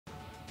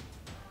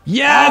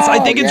Yes, I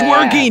think it's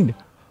working.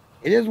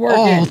 It is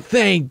working. Oh,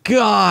 thank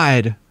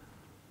God.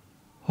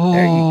 Oh,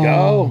 there you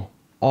go.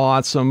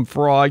 Awesome,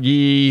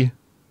 Froggy.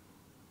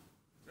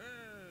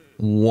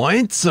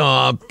 What's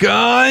up,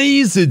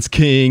 guys? It's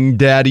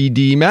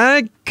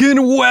KingDaddyDMAC,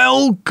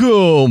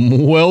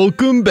 and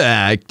welcome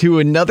back to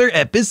another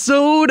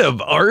episode of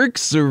ARK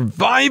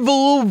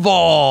Survival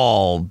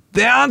Evolved.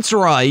 That's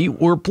right,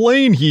 we're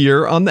playing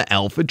here on the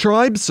Alpha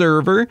Tribe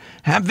server,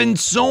 having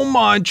so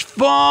much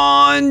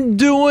fun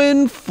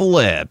doing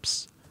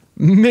flips.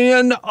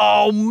 Man,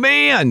 oh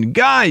man,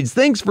 guys,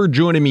 thanks for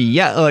joining me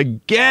yet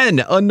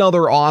again.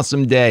 Another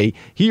awesome day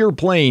here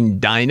playing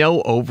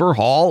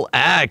DinoOverhaul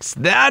X.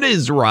 That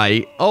is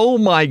right. Oh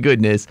my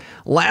goodness.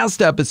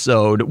 Last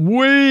episode,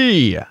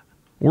 we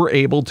were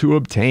able to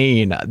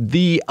obtain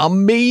the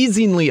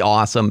amazingly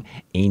awesome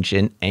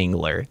Ancient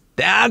Angler.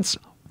 That's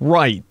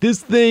right.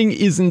 This thing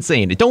is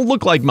insane. It don't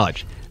look like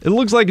much. It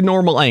looks like a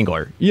normal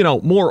angler, you know,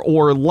 more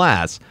or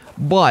less.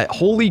 But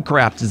holy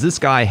crap, does this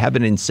guy have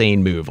an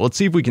insane move? Let's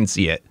see if we can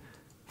see it.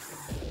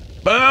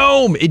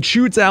 Boom! It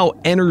shoots out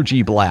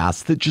energy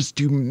blasts that just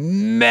do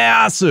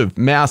massive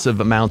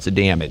amounts of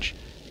damage.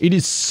 It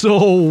is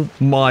so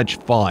much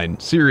fun,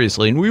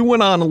 seriously. And we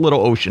went on a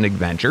little ocean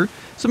adventure,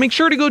 so make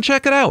sure to go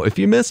check it out if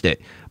you missed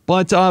it.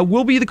 But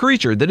we'll be the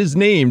creature that is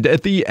named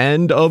at the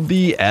end of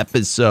the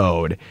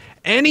episode.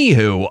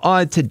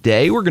 Anywho,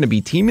 today we're going to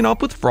be teaming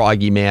up with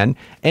Froggyman,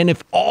 and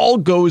if all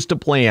goes to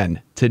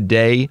plan,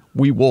 today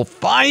we will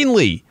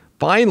finally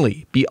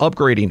be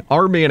upgrading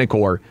our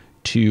Manticore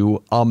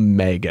to a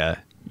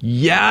Mega.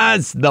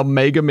 Yes, the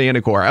Mega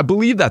Manticore. I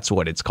believe that's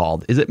what it's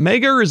called. Is it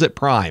Mega or is it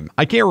Prime?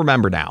 I can't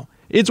remember now.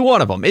 It's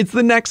one of them. It's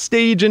the next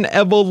stage in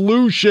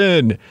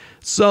evolution.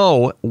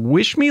 So,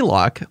 wish me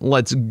luck.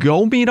 Let's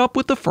go meet up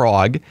with the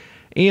frog,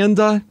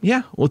 and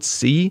yeah, let's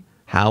see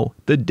how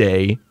the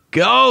day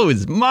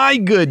goes. My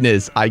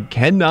goodness, I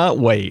cannot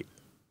wait.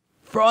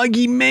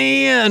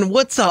 Froggyman,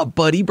 what's up,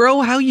 buddy, bro?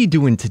 How you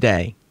doing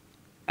today?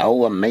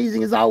 Oh,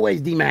 amazing as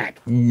always, Dmac.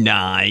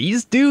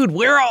 Nice, dude.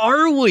 Where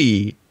are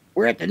we?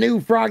 We're at the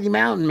new Froggy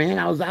Mountain, man.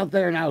 I was out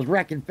there and I was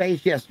wrecking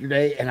face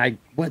yesterday, and I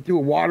went through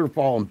a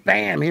waterfall, and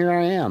bam, here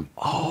I am.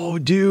 Oh,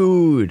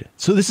 dude.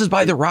 So this is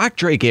by the Rock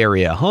Drake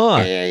area,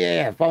 huh?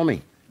 Yeah. Follow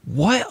me.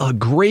 What a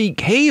great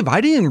cave.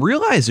 I didn't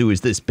realize it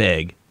was this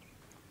big.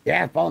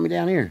 Yeah, follow me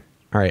down here.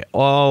 All right.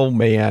 Oh,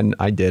 man.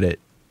 I did it.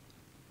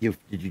 Did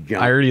you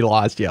jump? I already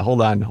lost you.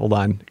 Hold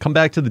on. Come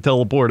back to the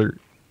teleporter.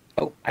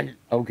 Oh,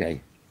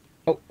 okay.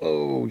 Oh.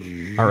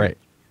 All right.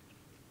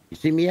 You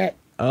see me yet?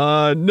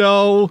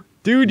 No.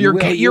 Dude, your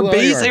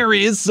base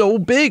area is so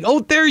big.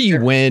 Oh, there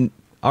you went.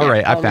 All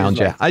right. I found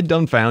you. I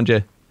done found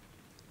you.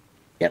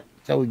 Yep.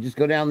 So we just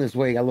go down this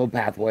way. Got a little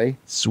pathway.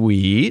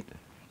 Sweet.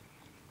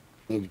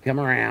 And you come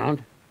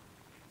around.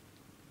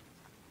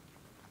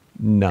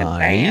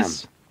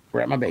 Nice. We're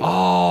at my base.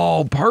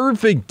 Oh,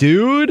 perfect,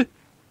 dude.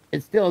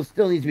 It still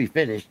needs to be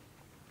finished.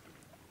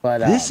 But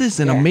this is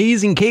an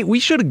amazing cave.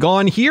 We should have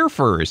gone here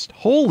first.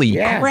 Holy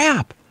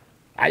crap.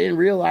 I didn't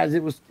realize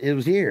it was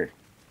here.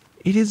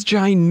 It is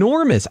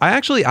ginormous.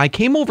 I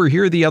came over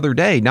here the other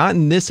day, not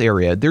in this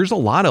area. There's a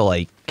lot of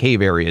like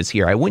cave areas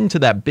here. I went into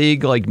that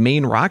big like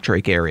main rock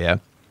drake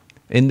area,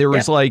 and there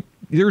was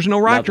there's no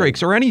rock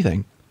drakes or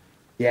anything.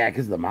 Yeah,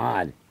 because of the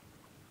mod.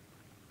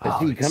 Oh,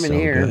 so you come in so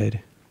here. Good.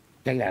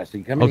 Check it out. So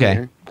you come in here.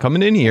 Okay,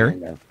 coming in here.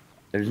 And,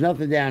 there's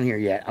nothing down here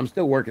yet. I'm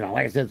still working on it.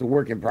 Like I said, it's a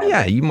work in progress.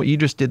 Yeah, you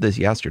just did this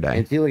yesterday.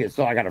 And see, look at,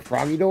 so I got a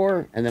Froggy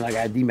door, and then I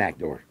got a Dmac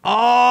door.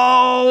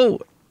 Oh,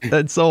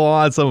 that's so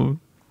awesome.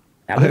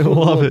 Now, this I one's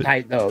love a little it.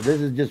 tight, though.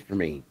 This is just for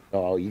me.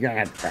 So you're going to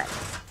have to crouch.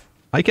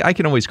 I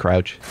can always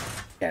crouch.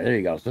 Yeah, there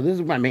you go. So this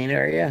is my main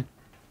area.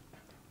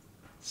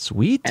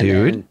 Sweet, and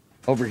dude. Then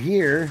over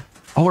here.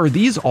 Oh, are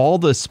these all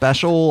the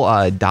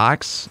special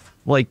docks,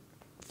 like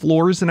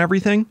floors and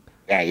everything?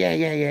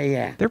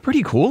 Yeah. They're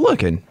pretty cool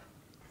looking.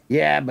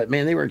 Yeah, but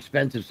man, they were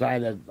expensive, so I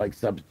had to like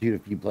substitute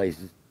a few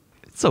places.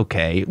 It's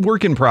okay.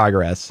 Work in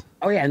progress.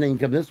 Oh yeah, and then you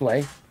come this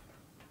way.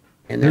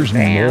 And there's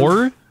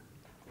more?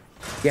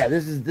 Yeah,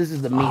 this is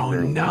the meat room.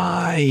 Oh,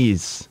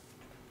 nice.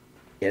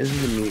 Yeah, this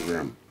is the meat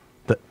room.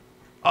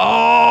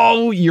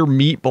 Your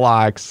meat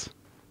blocks.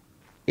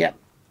 Yep.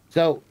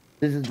 So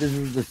this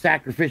is the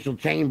sacrificial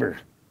chamber.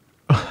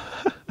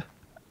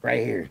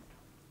 Right here.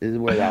 This is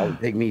where all the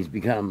pygmies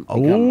become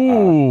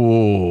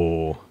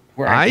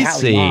I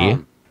see.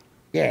 Mom.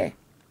 Yeah.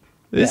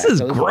 This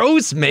is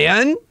gross,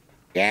 man.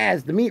 Yeah,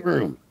 it's the meat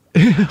room.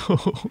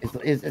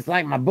 it's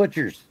like my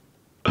butcher's.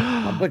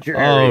 My butcher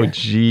area. Oh,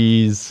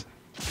 jeez.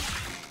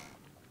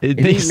 It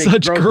makes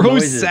such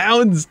gross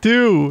sounds,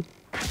 too.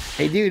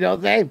 They do,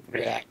 don't they?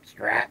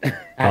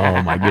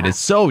 Oh, my goodness.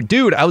 So,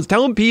 dude, I was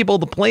telling people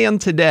the plan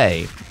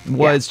today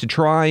was to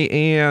try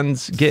and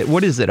get,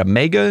 what is it, a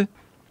Mega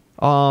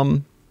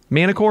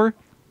Manticore?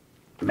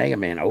 Mega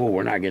Man. Oh,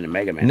 we're not getting a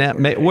Mega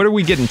Man. What are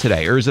we getting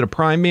today? Or is it a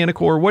Prime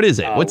Manticore? What is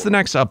it? What's the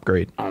next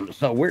upgrade?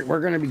 So we're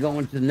going to be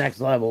going to the next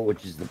level,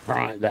 which is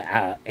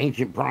the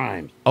Ancient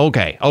Primes.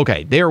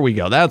 Okay. There we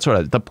go. That's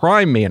what the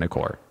Prime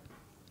Manticore.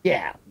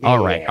 Yeah.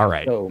 All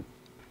right. So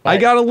I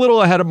got a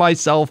little ahead of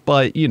myself,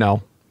 but, you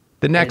know,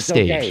 the next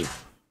stage. Okay.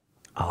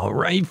 All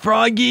right,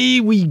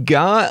 Froggy, we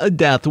got a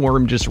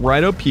Deathworm just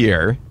right up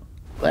here.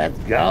 Let's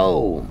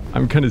go.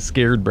 I'm kind of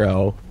scared,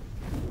 bro.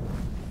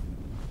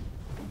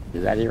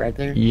 Is that it right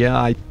there? Yeah,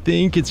 I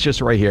think it's just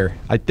right here.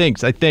 I think.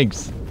 Come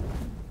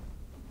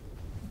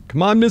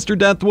on, Mr.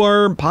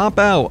 Deathworm, pop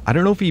out. I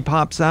don't know if he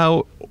pops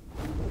out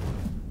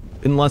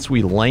unless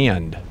we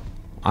land.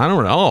 I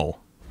don't know.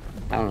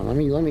 I don't know.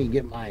 Let me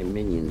get my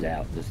minions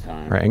out this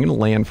time. All right, I'm gonna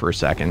land for a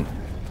second.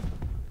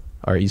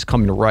 All right, he's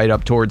coming right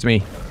up towards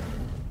me.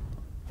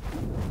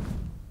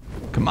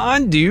 Come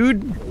on,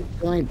 dude.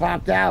 Still ain't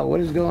popped out. What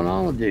is going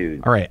on with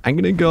dude? All right, I'm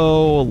gonna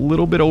go a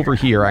little bit over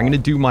here. I'm gonna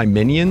do my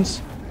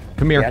minions.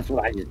 Come here. That's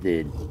what I just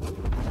did.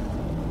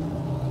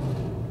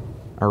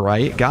 All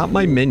right, got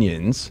my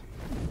minions.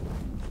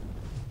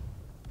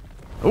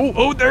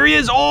 Oh, there he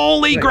is.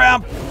 Holy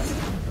crap.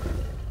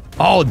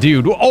 Oh,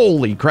 dude,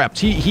 holy crap.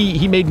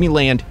 He made me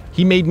land.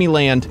 He made me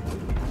land.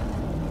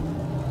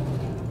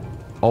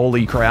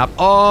 Holy crap.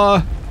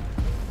 Oh,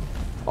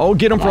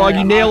 get him,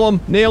 Froggy. Nail him.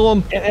 Nail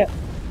him.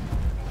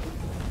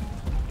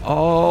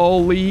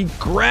 Holy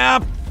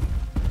crap.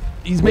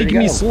 He's making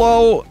me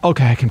slow.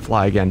 Okay, I can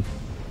fly again.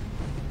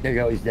 There you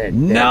go. He's dead.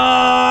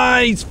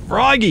 Nice.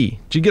 Froggy.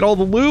 Did you get all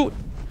the loot?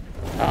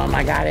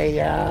 I got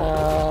a,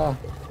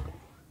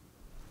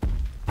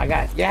 I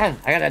got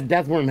a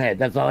Deathworm head.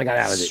 That's all I got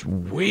out of it.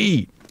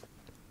 Sweet.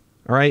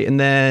 All right, and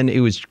then it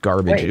was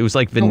garbage. Wait, it was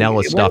like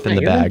vanilla stuff in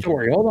the bag.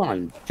 Inventory. Hold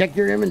on. Check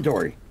your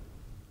inventory.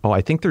 Oh,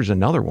 I think there's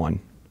another one.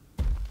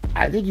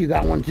 I think you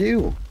got one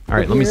too. All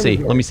right, let me see.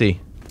 Let me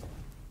see.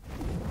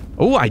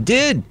 Oh, I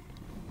did.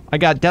 I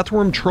got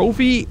Deathworm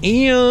trophy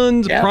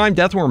and Prime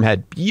Deathworm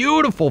head.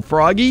 Beautiful,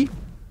 Froggy.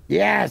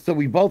 Yeah, so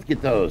we both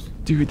get those.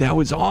 Dude, that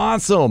was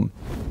awesome.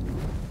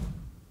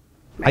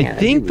 Man, I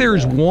think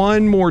there's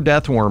one more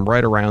Deathworm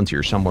right around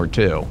here somewhere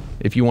too,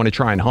 if you want to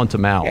try and hunt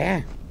him out.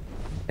 Yeah.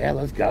 Yeah,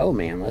 let's go,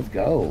 man. Let's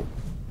go.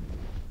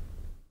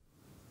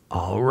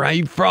 All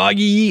right,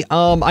 Froggy.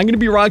 I'm going to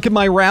be rocking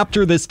my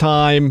Raptor this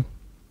time.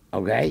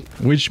 Okay.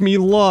 Wish me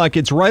luck.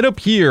 It's right up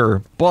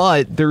here,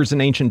 but there's an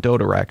ancient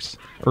Dodorex.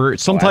 Or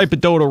some type of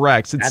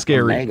Dodorex. It's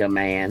scary. Mega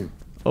Man.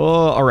 Oh,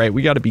 all right.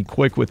 We got to be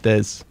quick with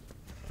this.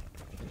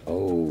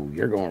 Oh,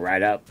 you're going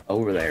right up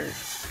over there.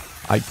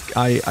 I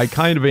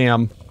kind of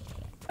am.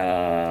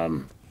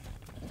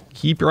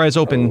 Keep your eyes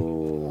open.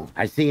 Oh,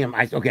 I see him.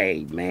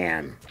 Okay,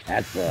 man.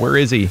 That's Where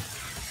is he?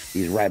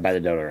 He's right by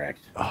the Dodorex.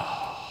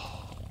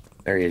 Oh.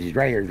 There he is. He's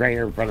right here. He's right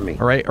here in front of me.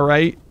 All right, all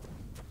right.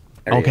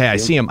 Okay, I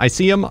see him. I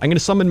see him. I'm going to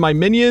summon my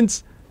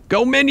minions.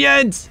 Go,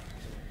 minions!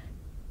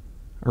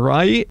 All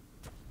right.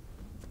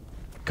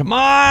 Come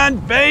on,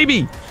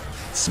 baby.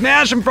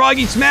 Smash him,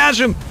 Froggy. Smash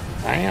him.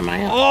 I am.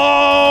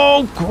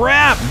 Oh,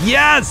 crap.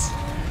 Yes.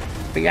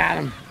 We got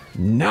him.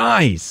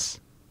 Nice.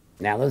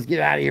 Now let's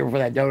get out of here before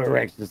that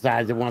Dodorex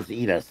decides it wants to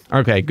eat us.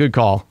 Okay, good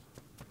call.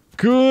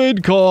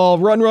 Good call.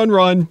 Run, run,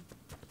 run.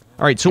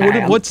 All right, so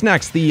what's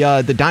next? The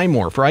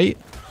Dimorph, right?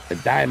 The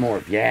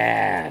Dimorph,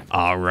 yeah.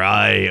 All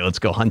right, let's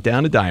go hunt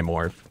down a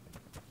Dimorph.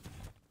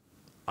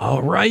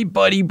 All right,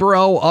 buddy,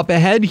 bro. Up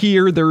ahead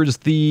here, there's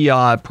the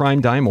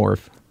Prime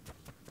Dimorph.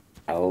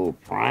 Oh,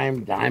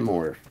 Prime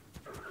Dimorph.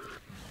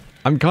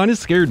 I'm kind of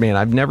scared, man.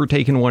 I've never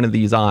taken one of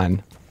these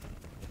on.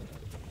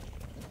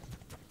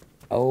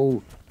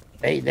 Oh,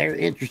 they're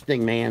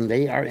interesting, man.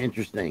 They are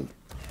interesting.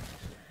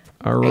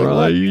 All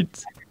right. Look,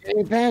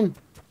 taming pen.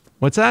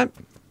 What's that?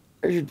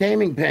 There's your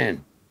taming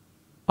pen.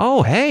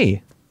 Oh,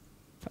 hey.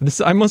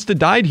 I must have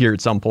died here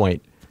at some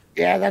point.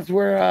 Yeah, that's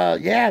where,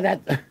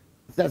 that's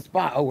that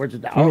spot. Oh, where's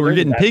the... Oh, we're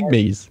getting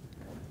pygmies.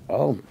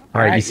 Oh.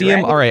 All right, you see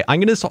him? All right,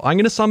 I'm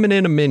gonna summon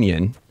in a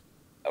minion.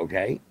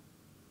 Okay.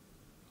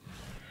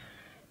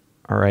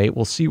 All right,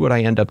 we'll see what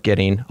I end up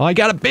getting. Oh, I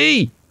got a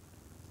bee!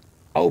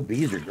 Oh,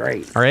 bees are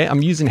great. All right,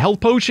 I'm using health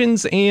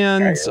potions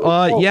and,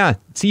 yeah,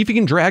 see if you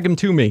can drag him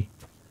to me.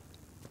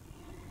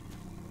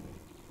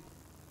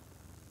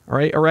 All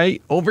right,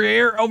 over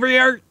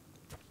here.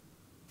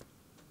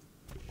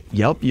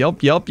 Yup.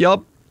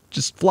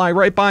 Just fly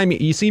right by me.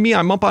 You see me?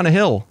 I'm up on a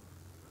hill.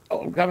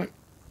 Oh, I'm coming.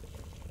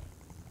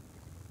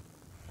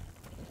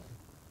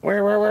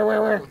 Where?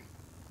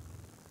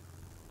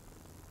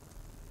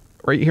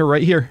 Right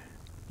here.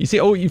 You see?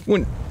 Oh, you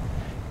went.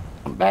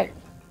 I'm back.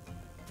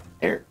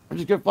 Here, I'm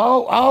just gonna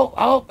fall.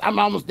 Oh, I'm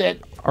almost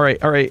dead. All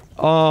right.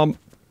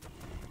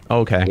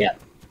 Okay. Yeah.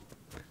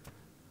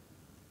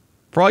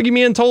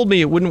 Froggyman told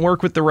me it wouldn't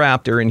work with the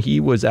Raptor, and he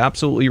was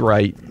absolutely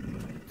right.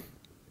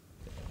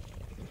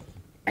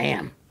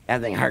 Damn,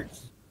 that thing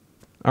hurts.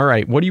 All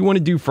right, what do you want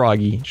to do,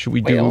 Froggy? Should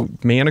we do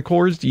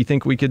Manticores? Do you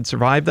think we could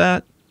survive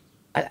that?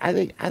 I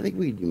think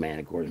we could do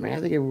Manticores, man.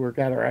 I think it would work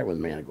out all right with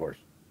Manticores.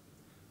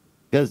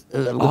 Because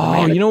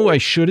you know what I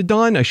should have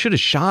done? I should have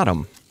shot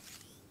him.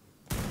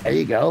 There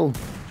you go.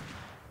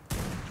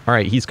 All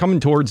right, he's coming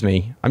towards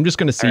me. I'm just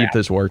going to see if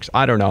this works.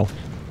 I don't know.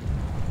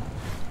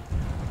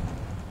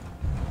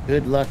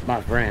 Good luck,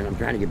 my friend. I'm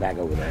trying to get back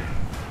over there.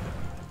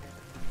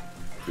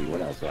 Let's see what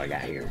else do I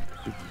got here.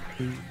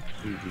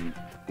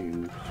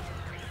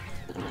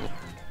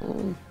 Got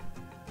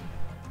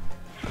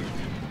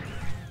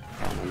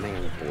my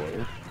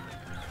Manticore.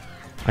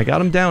 I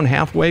got him down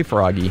halfway,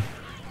 Froggy.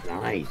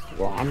 Nice.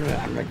 Well, I'm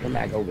gonna come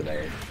back over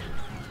there.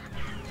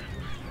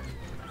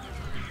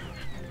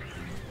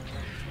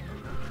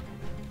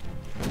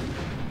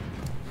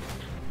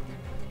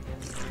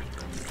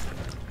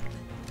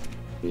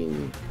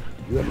 You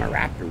have my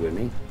raptor with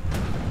me.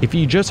 If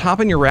you just hop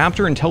in your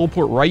raptor and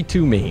teleport right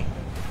to me.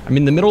 I'm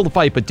in the middle of the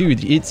fight, but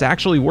dude, it's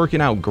actually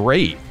working out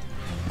great.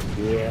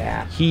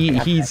 Yeah.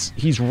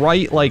 He's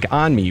right like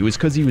on me. It was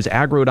because he was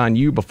aggroed on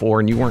you before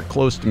and you weren't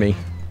close to me.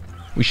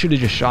 We should have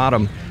just shot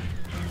him.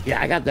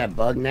 Yeah, I got that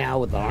bug now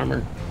with the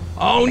armor.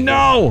 Oh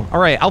no! All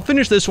right, I'll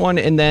finish this one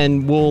and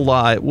then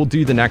we'll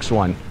do the next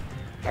one.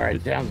 All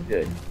right, sounds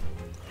good.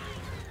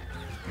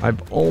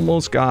 I've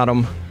almost got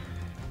him.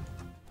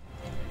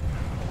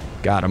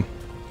 Got him.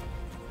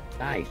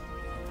 Nice.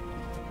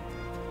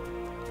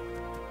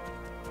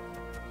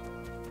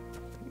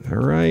 All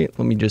right,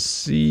 let me just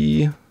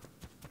see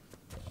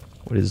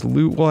what his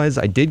loot was.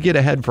 I did get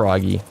a head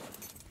Froggy.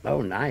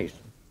 Oh, nice.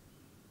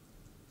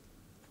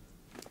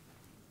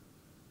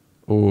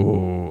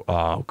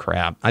 Oh,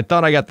 crap. I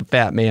thought I got the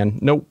fat man.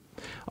 Nope.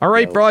 All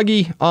right, Nope.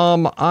 Froggy.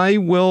 I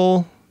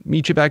will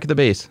meet you back at the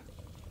base.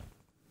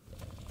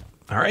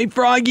 All right,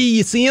 Froggy,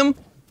 you see him?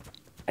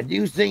 I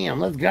do see him.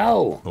 Let's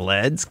go.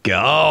 Let's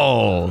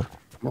go.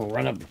 I'm gonna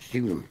run up and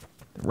shoot him.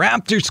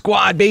 Raptor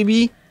squad,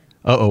 baby.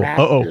 Uh-oh,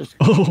 Raptors.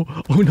 oh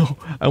no.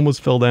 I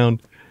almost fell down.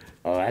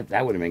 Oh,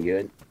 that would have been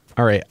good.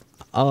 All right.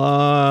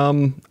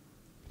 I'm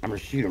gonna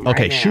shoot him.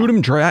 Okay, right now. shoot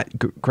him,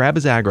 grab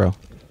his aggro.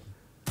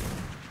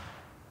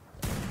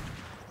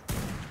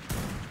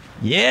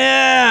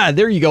 Yeah,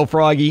 there you go,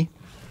 Froggy.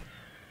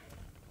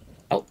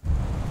 Oh,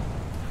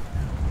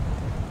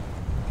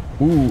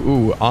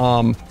 Ooh,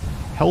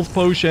 health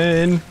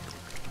potion.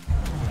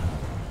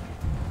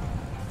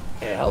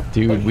 yeah, health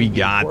Dude, potion we is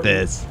got important.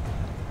 this.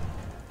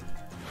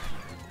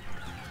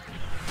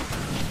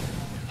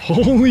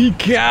 Holy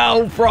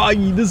cow,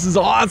 Froggy, this is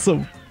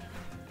awesome.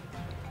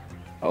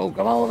 Oh,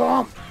 come on, come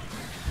on.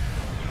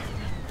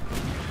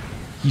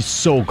 He's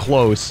so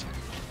close.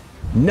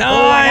 I got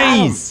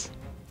Nice.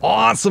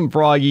 Awesome,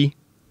 Froggy.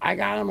 I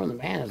got him, or the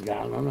man has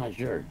got him. I'm not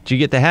sure. Did you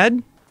get the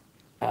head?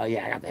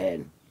 Yeah, I got the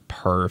head.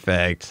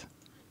 Perfect.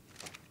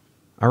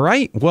 All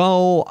right,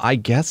 well, I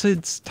guess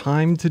it's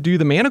time to do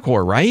the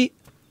Manticore, right?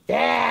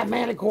 Yeah,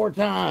 Manticore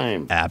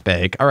time.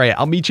 Epic. All right,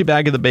 I'll meet you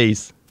back at the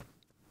base.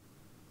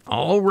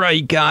 All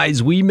right,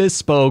 guys, we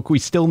misspoke. We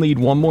still need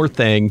one more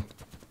thing.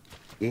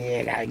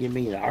 Yeah, gotta give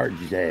me the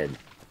Argent head.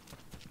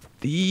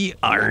 The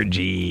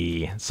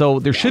RG. So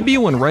there should be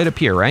one right up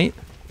here, right?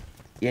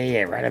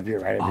 Yeah, right up here,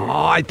 right up here.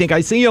 Oh, I think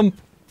I see him.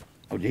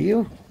 Oh, do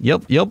you?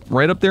 Yep,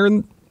 right up there,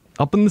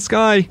 up in the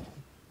sky. Here,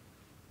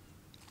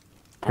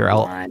 Come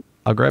I'll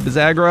on. grab his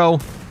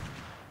aggro.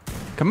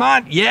 Come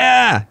on,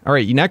 yeah. All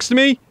right, you next to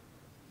me?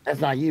 That's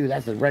not you.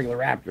 That's a regular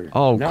raptor.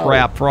 Oh, No.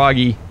 crap,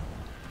 Froggy.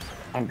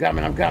 I'm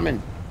coming. I'm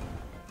coming.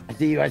 I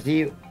see you. I see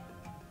you.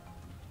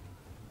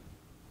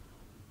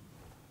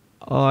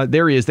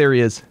 There he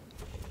is.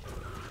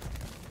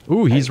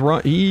 Ooh,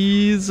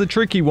 he's a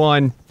tricky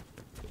one.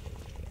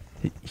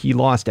 He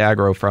lost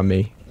aggro from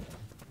me.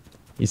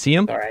 You see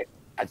him? All right.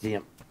 I see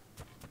him.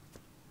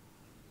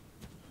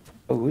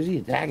 Oh, who's he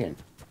attacking?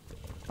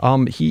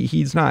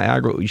 He's not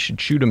aggro. You should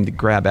shoot him to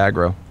grab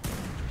aggro.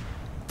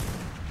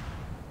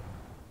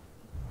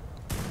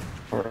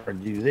 Or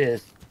do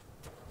this.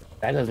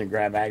 That doesn't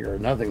grab aggro.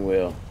 Nothing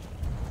will.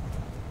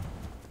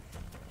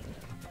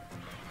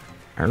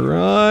 All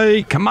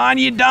right, come on,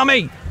 you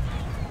dummy.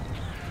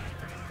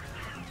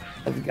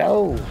 Let's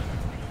go.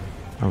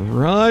 All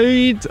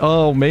right.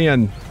 Oh,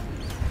 man.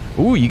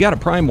 Ooh, you got a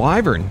prime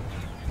wyvern.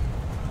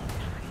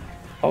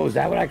 Oh, is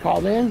that what I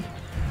called in?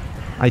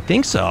 I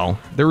think so.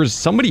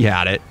 Somebody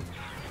had it.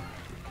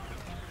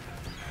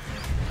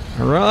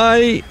 All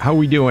right. How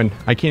we doing?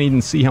 I can't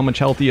even see how much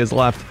health he has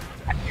left.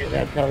 I can't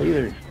that tell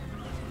either.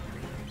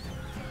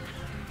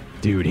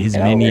 Dude, his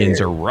Get over minions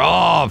here. are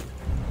rough.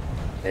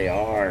 They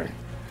are.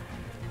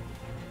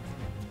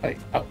 Wait,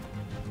 oh,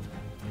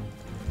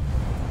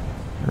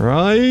 All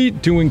right.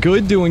 Doing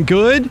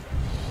good.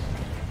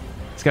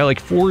 He's got like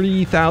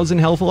 40,000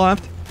 health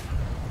left.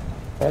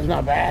 that's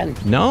not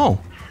bad.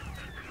 No.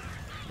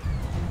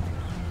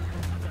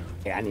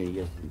 Yeah, I need to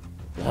get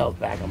some health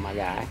back on my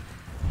guy.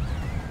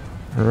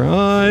 All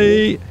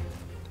right.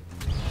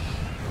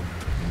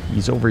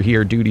 He's over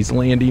here, dude. He's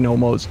landing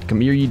almost.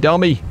 Come here, you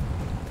dummy.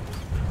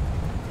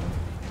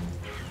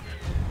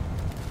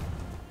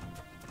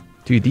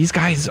 Dude, these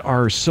guys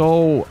are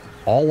so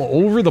all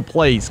over the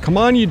place. Come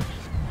on, you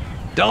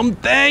dumb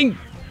thing.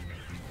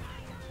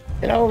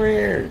 Get over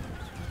here.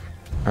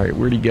 All right,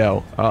 where'd he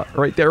go?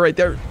 Right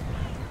there.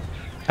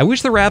 I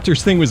wish the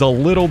Raptors thing was a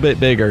little bit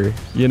bigger,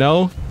 you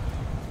know?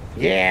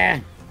 Yeah.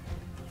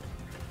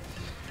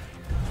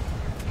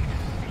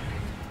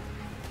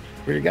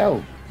 Where'd he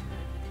go?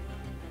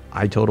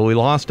 I totally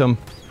lost him.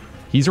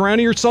 He's around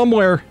here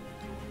somewhere.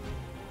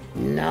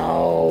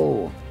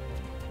 No.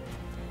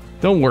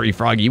 Don't worry,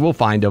 Froggy. We'll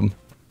find him.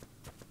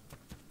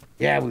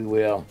 Yeah, we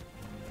will.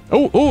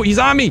 Oh, he's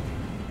on me.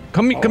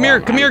 Come here.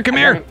 Come here.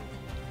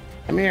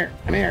 Come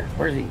here.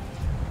 Where's he?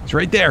 He's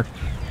right there.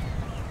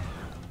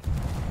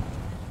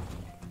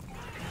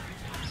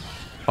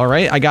 All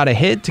right, I got a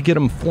hit to get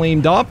him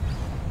flamed up.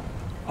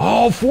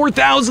 Oh,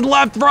 4,000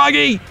 left,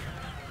 Froggy.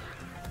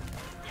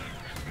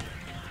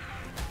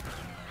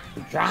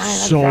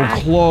 So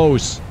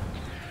close.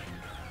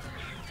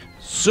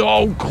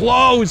 So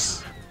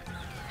close.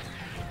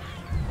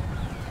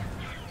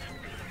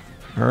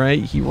 All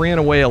right, he ran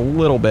away a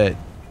little bit.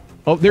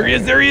 Oh, there he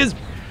is. There he is.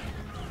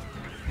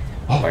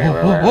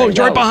 Oh, he's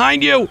right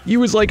behind you. He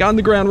was like on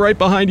the ground right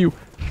behind you.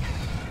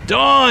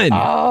 Done.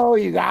 Oh,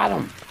 you got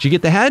him. Did you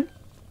get the head?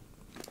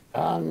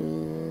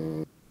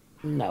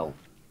 No.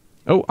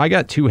 Oh, I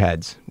got 2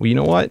 heads. Well, you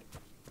know what?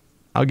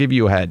 I'll give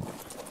you a head.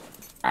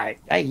 All right,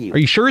 thank you. Are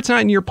you sure it's not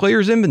in your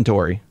player's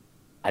inventory?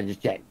 I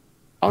just checked.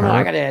 Oh, no,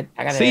 I got a head.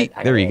 See,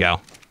 there you go.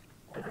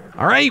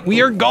 All right,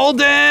 we are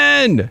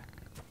golden.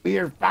 We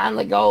are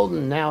finally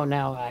golden. Now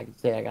I can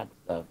say I got the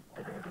stuff.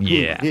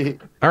 Yeah.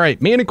 All right,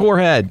 Manticore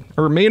head.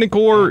 Or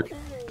Manticore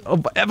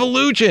of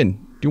evolution.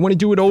 Do you want to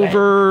do it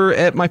over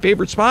at my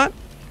favorite spot?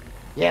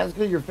 Yeah, let's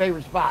go to your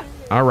favorite spot.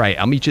 All right,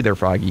 I'll meet you there,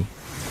 Froggy.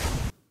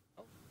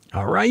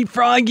 All right,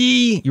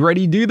 Froggy. You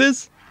ready to do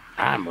this?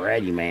 I'm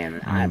ready,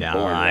 man. I'm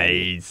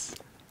nice.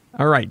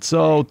 All right,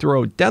 so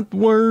throw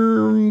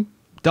Deathworm,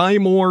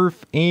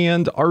 Dimorph,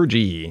 and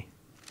RG.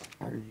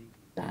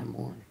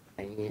 Dimorph,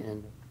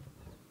 and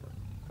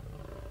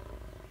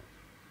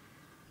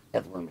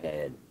Deathworm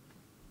head.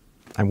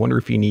 I wonder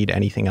if you need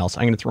anything else.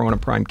 I'm going to throw in a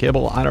Prime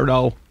Kibble. I don't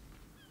know.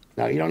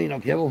 No, you don't need no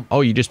kibble.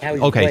 Oh, you just...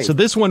 Okay, so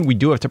this one we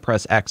do have to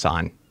press X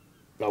on.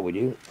 Oh, we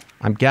do?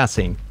 I'm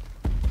guessing.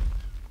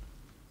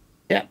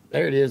 Yep,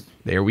 there it is.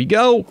 There we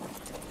go.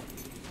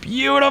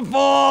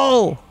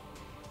 Beautiful.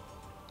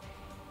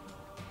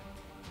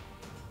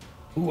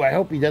 Ooh, I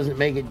hope he doesn't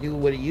make it do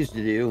what it used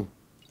to do.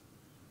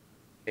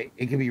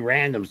 It can be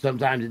random.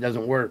 Sometimes it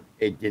doesn't work.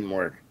 It didn't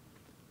work.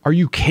 Are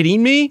you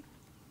kidding me?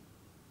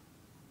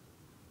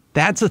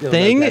 That's a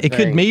thing? It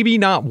could maybe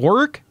not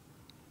work?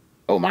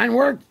 Oh, mine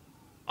worked.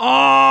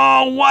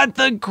 Oh, what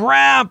the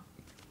crap?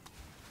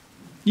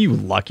 You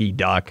lucky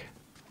duck.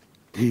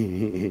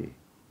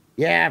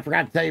 Yeah, I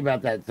forgot to tell you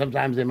about that.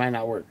 Sometimes it might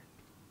not work.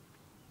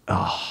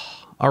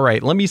 Oh, all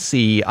right, let me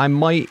see. I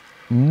might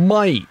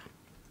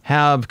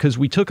have, because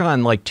we took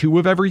on like 2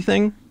 of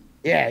everything.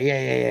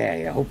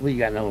 Yeah. Hopefully you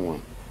got another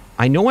one.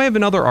 I know I have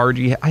another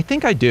RG. I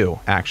think I do,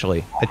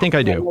 actually. I think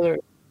I do.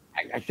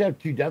 I should have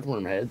 2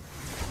 Deathworm heads.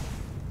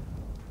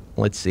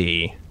 Let's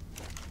see.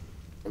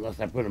 Unless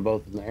I put them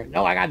both in there.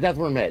 No, I got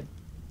Deathworm head.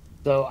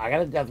 So I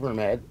got a Deathworm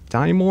head.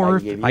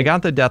 Dimorph. I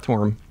got the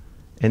Deathworm.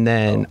 And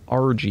then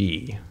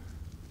RG.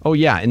 Oh,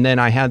 yeah. And then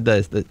I had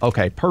the...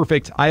 Okay,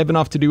 perfect. I have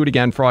enough to do it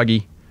again,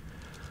 Froggy.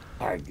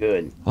 All right,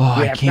 good.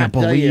 Oh, yeah, I can't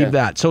believe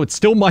that. So it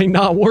still might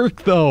not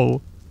work,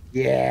 though.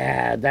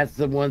 Yeah, that's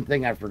the one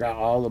thing I forgot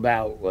all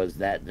about, was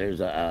that there's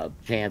a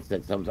chance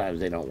that sometimes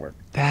they don't work.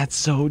 That's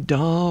so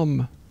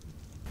dumb.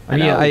 I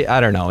mean, I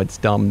don't know. It's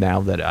dumb now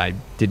that I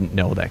didn't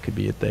know that could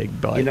be a thing.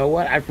 But you know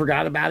what? I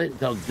forgot about it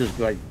until just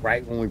like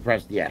right when we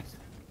pressed the X.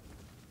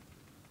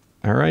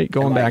 All right,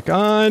 going back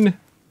on.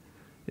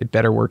 It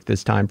better work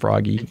this time,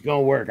 Froggy. It's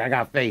going to work. I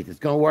got faith. It's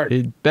going to work.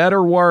 It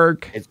better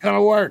work. It's going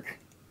to work.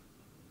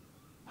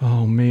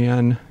 Oh,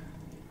 man.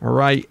 All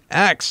right,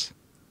 X.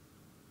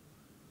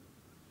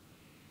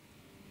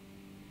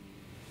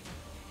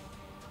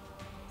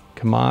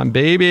 Come on,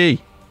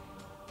 baby.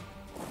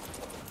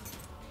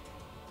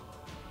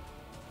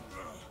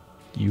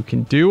 You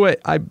can do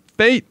it. I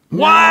bait.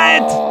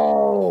 What?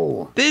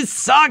 No. This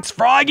sucks,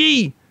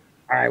 Froggy.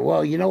 All right,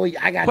 well, you know what?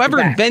 I got Whoever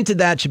invented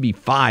that should be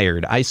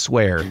fired, I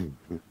swear.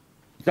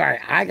 Sorry,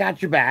 I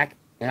got your back,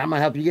 and I'm going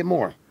to help you get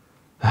more.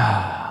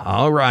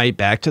 All right,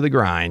 back to the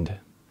grind.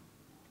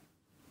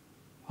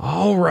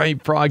 All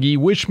right, Froggy,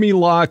 wish me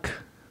luck.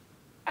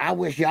 I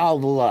wish you all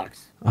the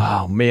lucks.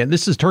 Oh, man,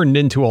 this has turned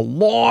into a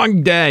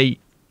long day.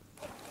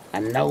 I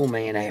know,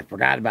 man. I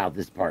forgot about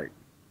this part.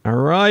 All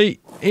right,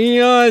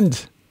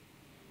 and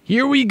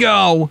here we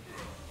go.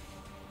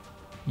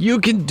 You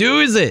can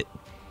do it.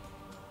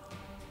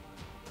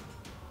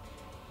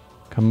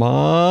 Come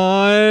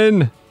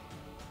on.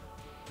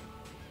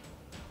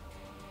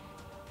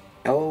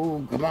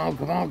 Oh, come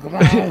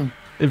on.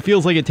 It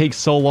feels like it takes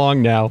so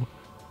long now.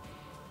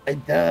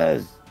 It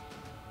does.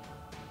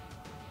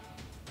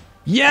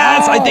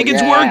 Yes, I think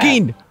it's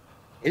working.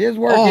 It is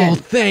working. Oh,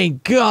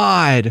 thank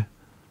God.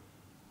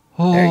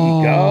 Oh, there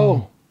you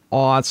go.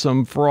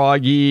 Awesome,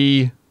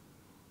 Froggy.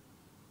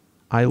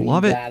 I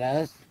love it. Got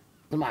us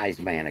some Ice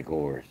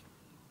Manticores.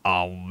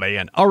 Oh,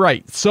 man. All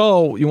right,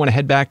 so you want to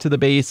head back to the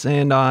base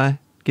and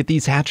get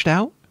these hatched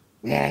out?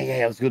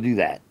 Yeah, let's go do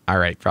that. All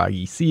right,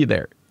 Froggy, see you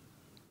there.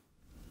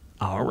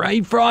 All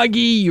right, Froggy,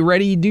 you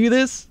ready to do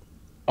this?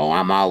 Oh,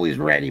 I'm always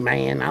ready,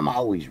 man. I'm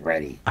always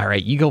ready. All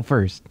right, you go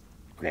first.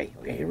 Okay,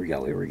 here we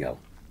go.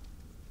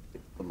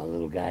 Put my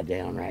little guy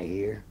down right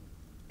here.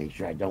 Make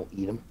sure I don't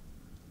eat him.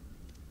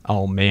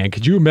 Oh, man,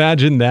 could you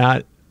imagine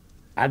that?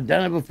 I've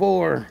done it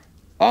before.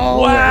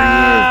 Oh,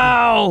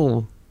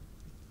 wow!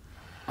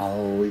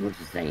 Oh, it looks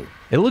the same.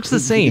 It looks the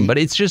same, but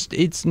it's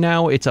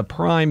a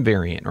prime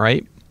variant,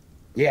 right?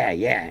 Yeah,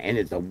 and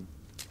it's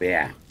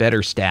better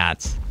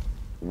stats.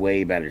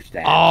 Way better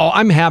stats. Oh,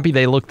 I'm happy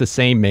they look the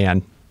same,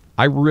 man.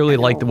 I really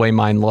like the way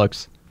mine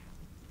looks.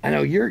 I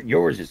know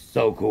yours is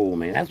so cool,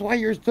 man. That's why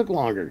yours took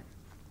longer.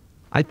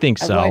 I think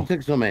so. That's why it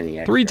took so many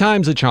extra. 3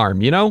 times a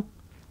charm, you know?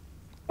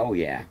 Oh,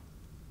 yeah.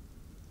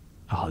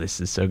 Oh, this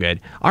is so good.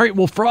 All right,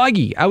 well,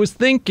 Froggy, I was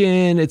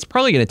thinking it's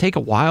probably going to take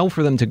a while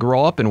for them to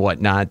grow up and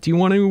whatnot. Do you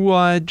want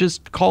to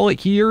just call it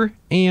here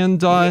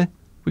and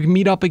we can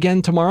meet up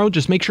again tomorrow?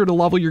 Just make sure to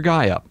level your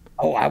guy up.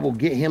 Oh, I will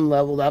get him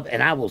leveled up,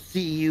 and I will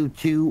see you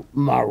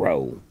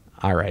tomorrow.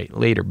 All right,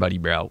 later, buddy,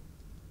 bro.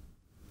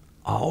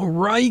 All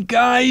right,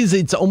 guys,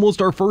 it's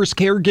almost our first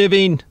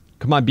caregiving.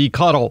 Come on, be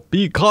cuddle,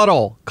 be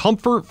cuddle.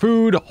 Comfort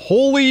food,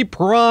 holy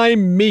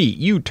prime meat,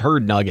 you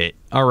turd nugget.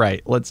 All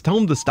right, let's tell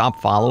him to stop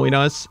following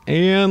us,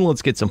 and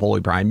let's get some holy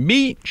prime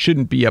meat.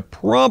 Shouldn't be a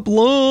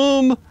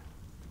problem.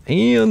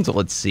 And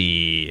let's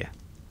see.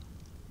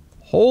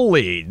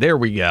 Holy, there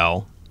we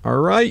go. All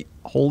right,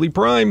 holy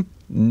prime,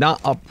 not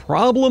a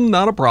problem,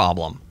 not a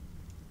problem.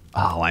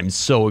 Oh, I'm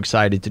so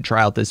excited to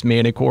try out this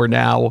Manticore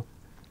now.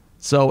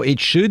 So it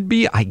should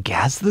be, I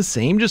guess, the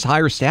same, just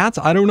higher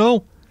stats. I don't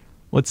know.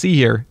 Let's see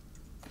here.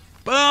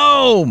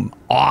 Boom!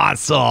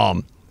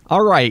 Awesome.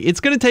 All right, it's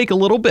going to take a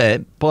little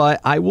bit, but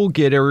I will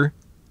get her.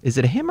 Is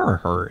it a him or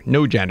her?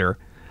 No gender.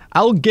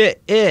 I'll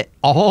get it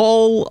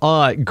all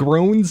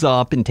grown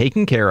up and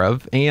taken care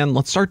of, and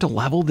let's start to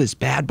level this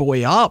bad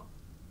boy up.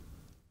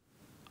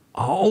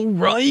 All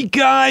right,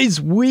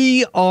 guys,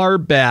 we are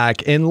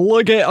back, and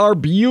look at our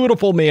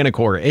beautiful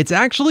Manticore. It's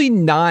actually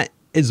not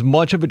as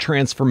much of a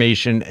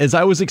transformation as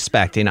I was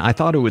expecting. I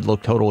thought it would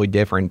look totally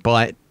different,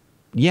 but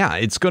yeah,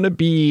 it's going to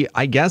be,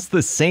 I guess,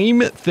 the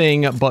same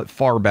thing, but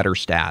far better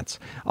stats.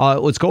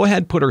 Let's go ahead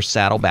and put our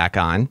saddle back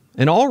on.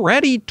 And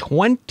already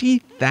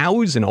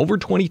 20,000, over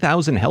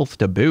 20,000 health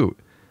to boot.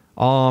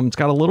 It's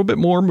got a little bit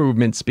more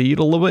movement speed,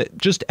 a little bit,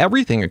 just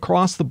everything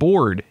across the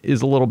board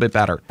is a little bit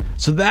better.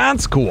 So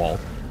that's cool.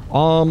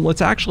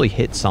 Let's actually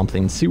hit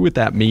something, see what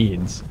that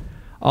means.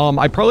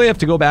 I probably have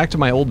to go back to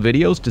my old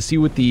videos to see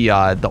what the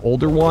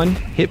older one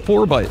hit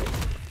for, but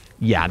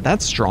yeah,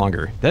 that's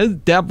stronger. That's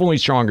definitely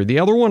stronger. The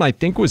other one I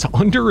think was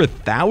under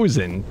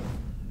 1,000.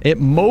 At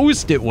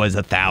most it was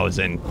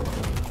 1,000.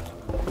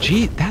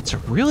 Gee, that's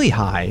really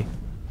high.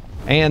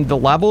 And the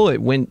level,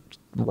 it went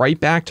right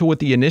back to what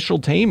the initial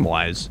tame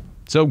was.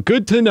 So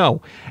good to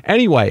know.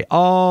 Anyway,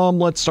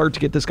 let's start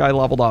to get this guy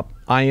leveled up.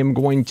 I am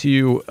going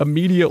to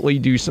immediately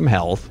do some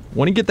health.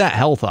 Want to get that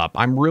health up.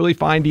 I'm really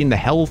finding the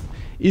health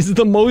is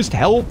the most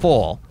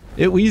helpful,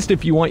 at least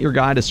if you want your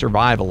guy to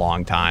survive a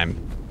long time.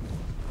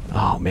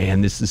 Oh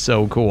man, this is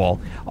so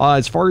cool.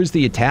 As far as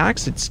the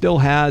attacks, it still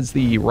has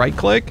the right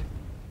click.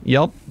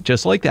 Yep,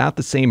 just like that,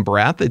 the same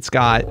breath. It's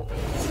got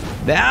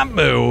that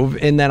move,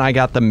 and then I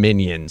got the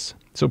minions.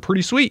 So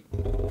pretty sweet.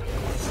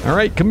 All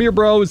right, come here,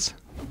 bros.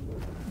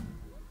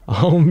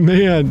 Oh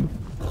man.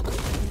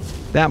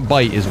 That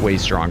bite is way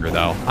stronger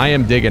though. I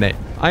am digging it.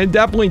 I am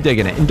definitely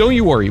digging it. And don't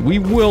you worry, we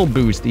will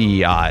boost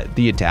the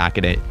attack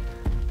in it.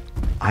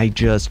 I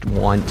just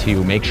want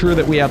to make sure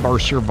that we have our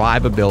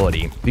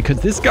survivability, because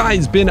this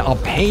guy's been a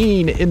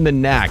pain in the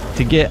neck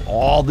to get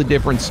all the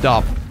different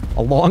stuff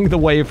along the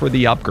way for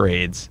the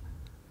upgrades.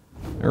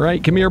 All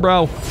right, come here,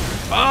 bro.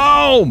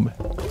 Boom!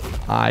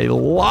 I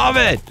love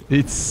it.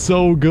 It's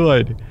so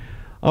good.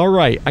 All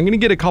right, I'm going to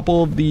get a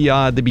couple of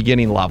the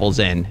beginning levels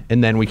in,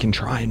 and then we can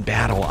try and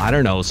battle, I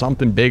don't know,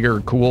 something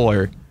bigger,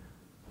 cooler.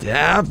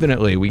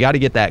 Definitely, we got to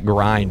get that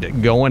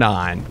grind going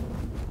on.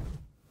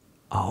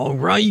 All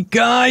right,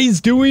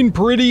 guys, doing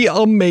pretty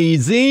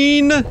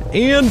amazing.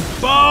 And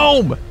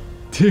boom!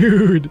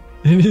 Dude,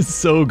 it is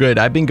so good.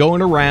 I've been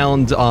going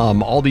around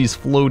all these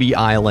floaty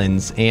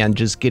islands and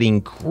just getting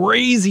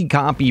crazy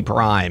copy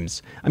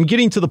primes. I'm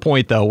getting to the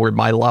point, though, where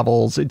my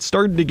levels, it's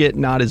starting to get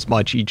not as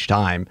much each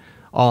time.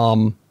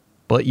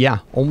 But yeah,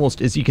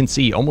 almost, as you can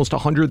see, almost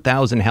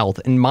 100,000 health.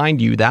 And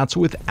mind you, that's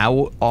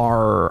without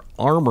our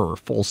armor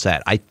full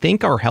set. I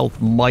think our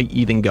health might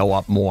even go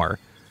up more.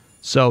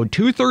 So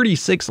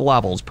 236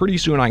 levels. Pretty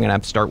soon I'm going to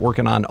have to start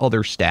working on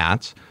other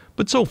stats.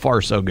 But so far,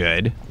 so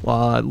good.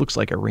 It looks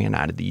like I ran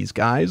out of these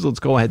guys. Let's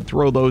go ahead and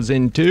throw those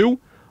in too.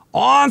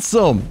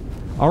 Awesome.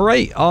 All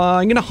right.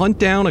 I'm going to hunt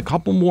down a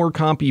couple more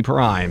compy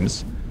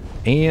primes.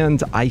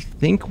 And I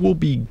think we'll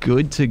be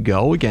good to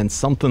go against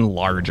something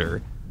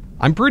larger.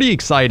 I'm pretty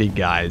excited,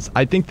 guys.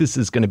 I think this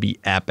is going to be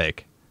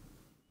epic.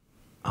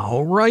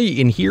 All right,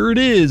 and here it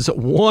is.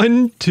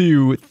 1,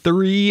 2,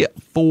 3,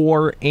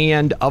 4,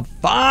 and a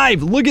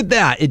 5. Look at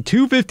that. At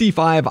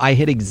 255, I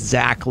hit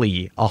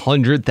exactly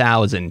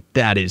 100,000.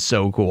 That is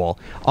so cool.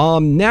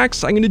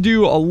 Next, I'm going to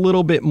do a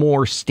little bit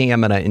more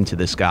stamina into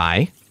this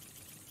guy.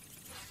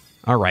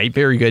 All right,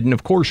 very good. And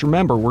of course,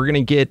 remember, we're going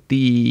to get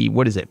the,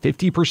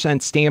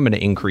 50% stamina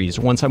increase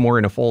once I'm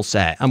wearing a full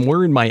set. I'm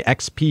wearing my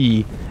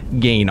XP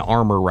gain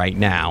armor right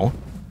now.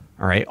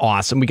 All right,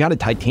 awesome. We got a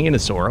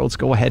Titanosaur. Let's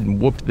go ahead and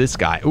whoop this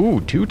guy.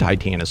 Ooh, 2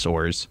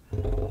 Titanosaurs.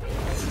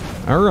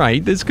 All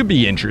right, this could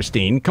be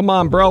interesting. Come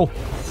on, bro.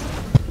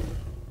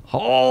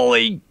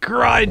 Holy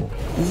crud.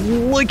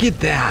 Look at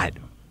that.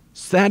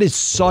 That is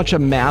such a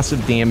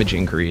massive damage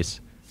increase.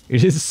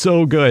 It is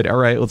so good. All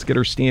right, let's get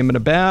our stamina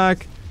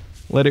back.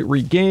 Let it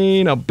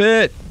regain a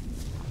bit.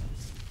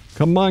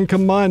 Come on,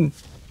 come on.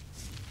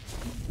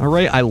 All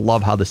right, I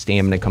love how the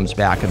stamina comes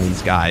back on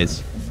these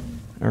guys.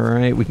 All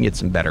right, we can get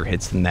some better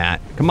hits than that.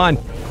 Come on.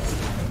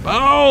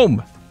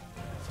 Boom.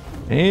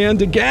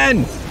 And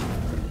again.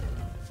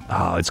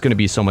 Oh, it's going to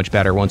be so much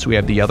better once we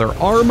have the other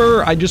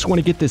armor. I just want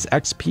to get this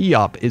XP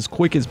up as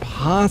quick as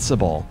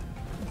possible.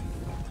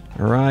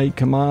 All right,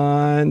 come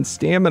on.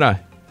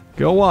 Stamina.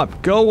 Go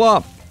up, go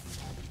up.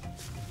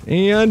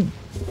 And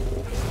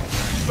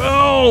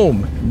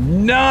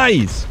boom.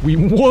 Nice. We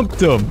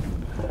whooped him.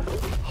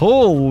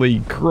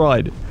 Holy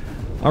crud.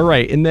 All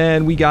right, and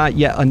then we got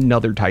yet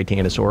another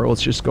Titanosaur.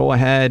 Let's just go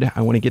ahead.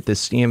 I want to get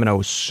this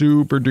stamina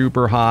super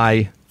duper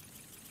high.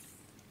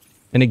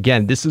 And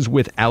again, this is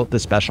without the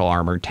special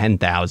armor,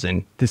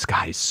 10,000. This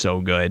guy's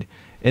so good.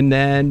 And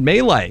then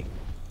melee.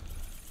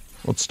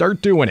 Let's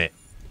start doing it.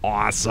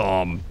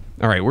 Awesome.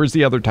 All right, where's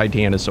the other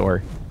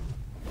Titanosaur?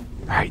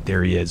 All right,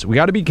 there he is. We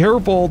got to be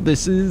careful.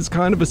 This is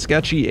kind of a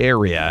sketchy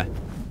area.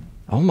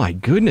 Oh my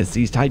goodness,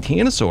 these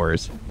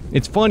Titanosaurs.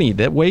 It's funny,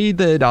 that way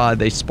that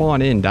they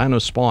spawn in,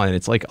 dinos spawn,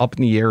 it's like up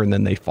in the air and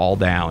then they fall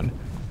down.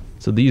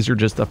 So these are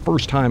just the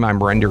first time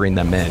I'm rendering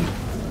them in.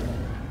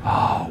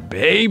 Oh,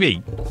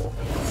 baby.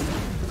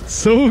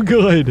 So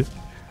good.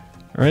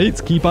 All right,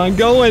 let's keep on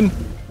going.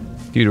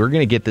 Dude, we're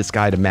going to get this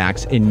guy to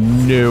max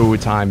in no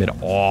time at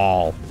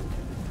all.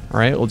 All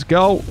right, let's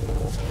go.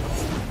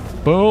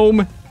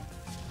 Boom.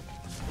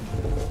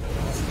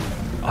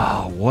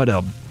 Oh, what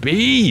a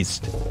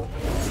beast.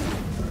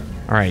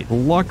 All right,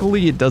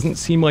 luckily it doesn't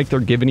seem like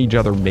they're giving each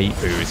other mate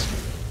boost.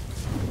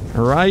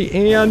 All right,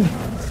 and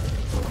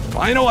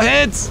final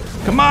hits.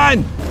 Come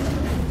on.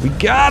 We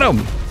got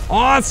him.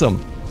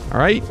 Awesome. All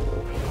right.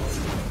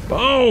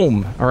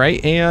 Boom. All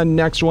right, and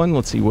next one.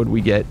 Let's see what we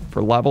get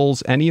for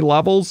levels. Any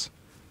levels?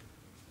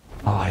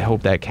 Oh, I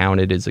hope that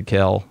counted as a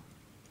kill.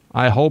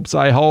 I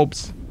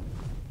hopes.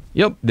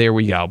 Yep, there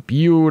we go.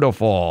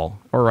 Beautiful.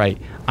 All right,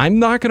 I'm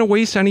not going to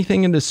waste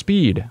anything into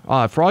speed.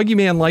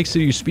 Froggyman likes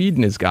to use speed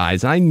in his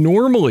guys. I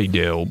normally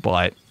do,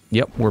 but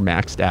yep, we're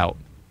maxed out.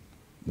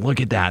 Look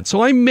at that.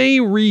 So I may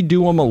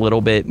redo them a little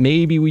bit.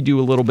 Maybe we do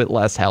a little bit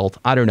less health.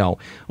 I don't know.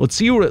 Let's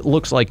see what it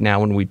looks like now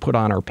when we put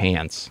on our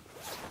pants.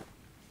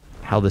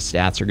 How the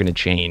stats are going to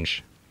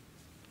change.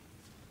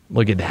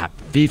 Look at that.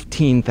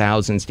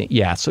 15,000.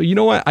 Yeah, so you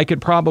know what? I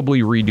could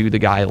probably redo the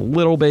guy a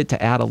little bit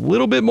to add a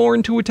little bit more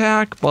into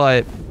attack,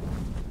 but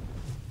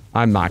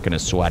I'm not going to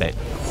sweat it.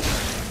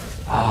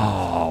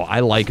 Oh, I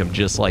like him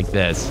just like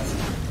this.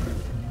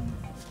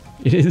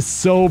 It is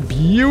so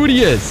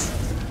beauteous.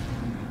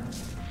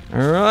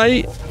 All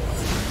right.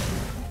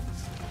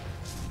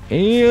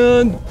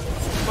 And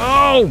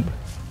boom.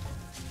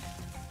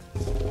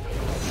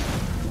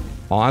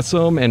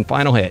 Awesome. And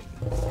final hit.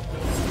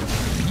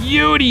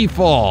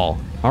 Beautiful.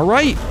 All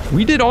right.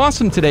 We did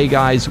awesome today,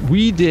 guys.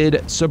 We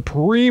did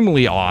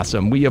supremely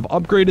awesome. We have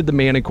upgraded the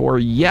Manticore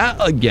yet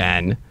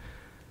again.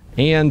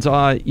 And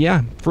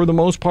yeah, for the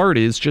most part,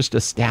 it's just a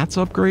stats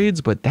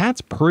upgrades, but that's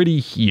pretty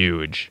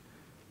huge.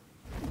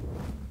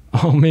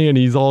 Oh man,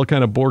 he's all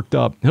kind of borked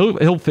up.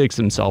 He'll fix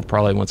himself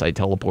probably once I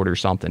teleport or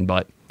something,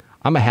 but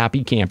I'm a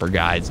happy camper,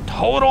 guys.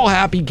 Total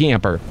happy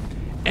camper.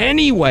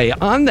 Anyway,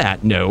 on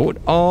that note,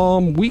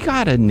 we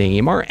gotta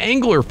name our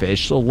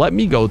anglerfish, so let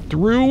me go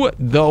through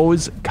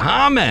those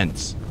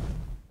comments.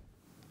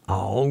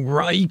 All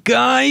right,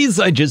 guys,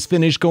 I just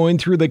finished going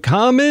through the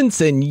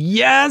comments, and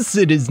yes,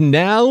 it is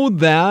now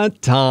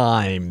that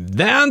time.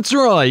 That's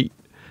right.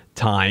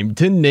 Time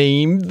to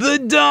name the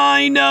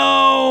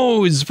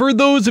dinos! For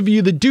those of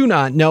you that do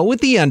not know, at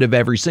the end of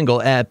every single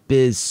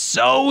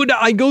episode,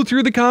 I go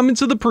through the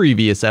comments of the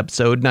previous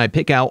episode and I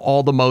pick out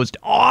all the most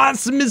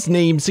awesomest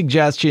name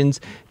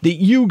suggestions that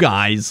you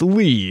guys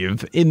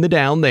leave in the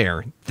down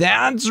there.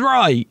 That's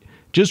right!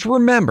 Just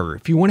remember,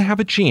 if you want to have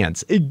a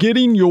chance at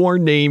getting your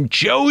name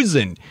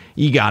chosen,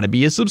 you gotta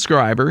be a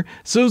subscriber,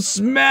 so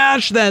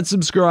smash that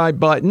subscribe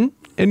button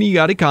and you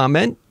gotta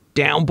comment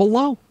down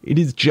below. It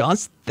is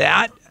just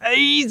that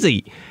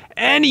easy.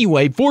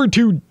 Anyway, for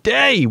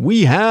today,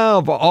 we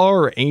have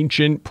our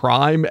ancient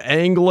prime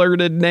angler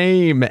to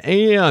name.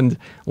 And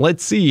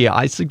let's see,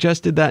 I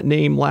suggested that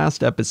name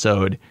last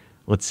episode.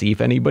 Let's see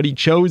if anybody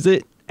chose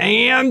it.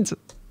 And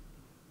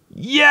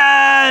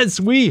yes,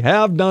 we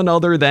have none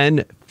other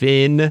than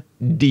Finn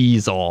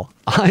Diesel.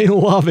 I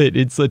love it.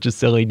 It's such a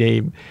silly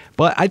name,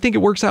 but I think it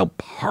works out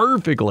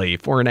perfectly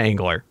for an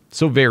angler.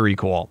 So very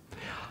cool.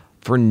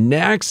 For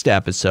next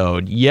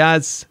episode,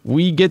 yes,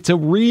 we get to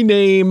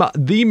rename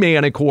the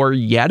Manticore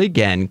yet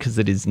again because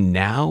it is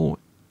now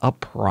a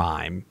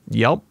prime.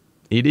 Yep,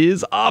 it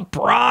is a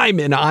prime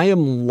and I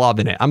am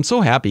loving it. I'm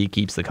so happy it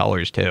keeps the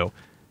colors too.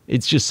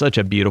 It's just such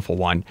a beautiful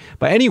one.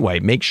 But anyway,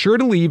 make sure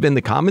to leave in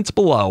the comments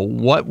below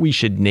what we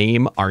should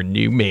name our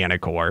new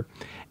Manticore.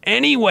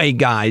 Anyway,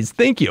 guys,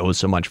 thank you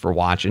so much for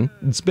watching.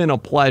 It's been a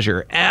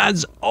pleasure.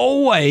 As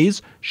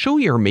always, show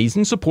your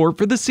amazing support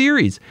for the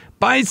series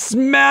by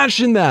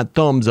smashing that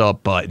thumbs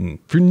up button.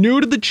 If you're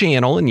new to the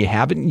channel and you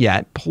haven't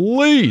yet,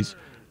 please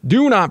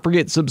do not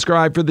forget to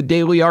subscribe for the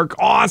daily ARK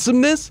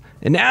awesomeness.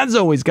 And as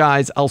always,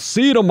 guys, I'll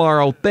see you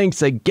tomorrow.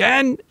 Thanks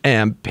again,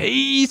 and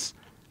peace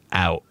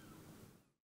out.